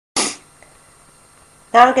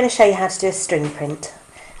Now I'm going to show you how to do a string print,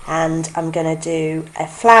 and I'm going to do a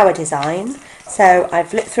flower design. So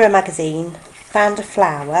I've looked through a magazine, found a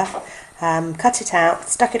flower, cut it out,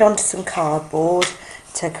 stuck it onto some cardboard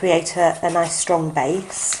to create a nice strong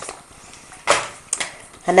base,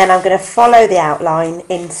 and then I'm going to follow the outline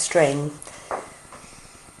in string.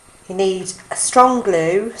 You need a strong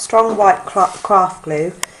glue, strong white craft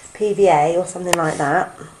glue, PVA or something like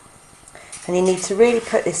that, and you need to really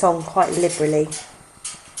put this on quite liberally.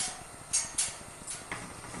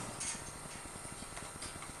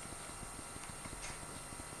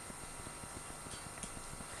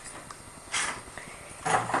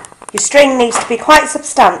 Your string needs to be quite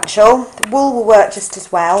substantial. The wool will work just as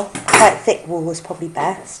well. Quite thick wool is probably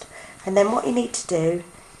best. And then what you need to do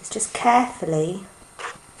is just carefully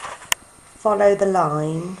follow the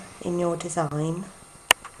line in your design.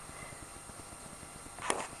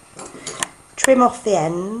 Trim off the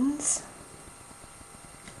ends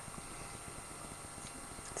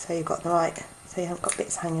so you've got the right, so you haven't got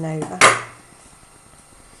bits hanging over.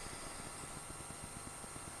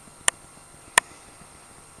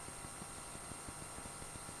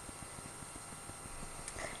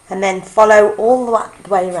 And then follow all the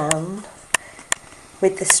way around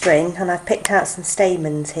with the string, and I've picked out some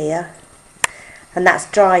stamens here, and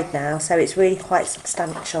that's dried now, so it's really quite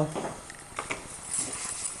substantial.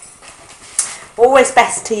 Always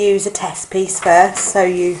best to use a test piece first so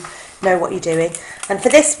you know what you're doing. And for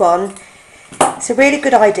this one, it's a really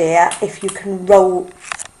good idea if you can roll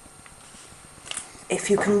at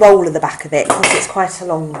the back of it, because it's quite a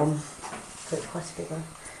long one. So it's quite a big one.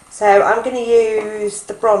 So I'm going to use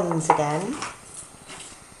the bronze again,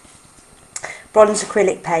 bronze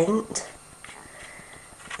acrylic paint,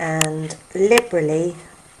 and liberally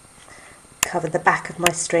cover the back of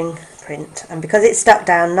my string print. And because it's stuck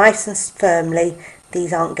down nice and firmly,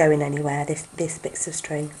 these aren't going anywhere, this bits of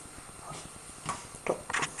string.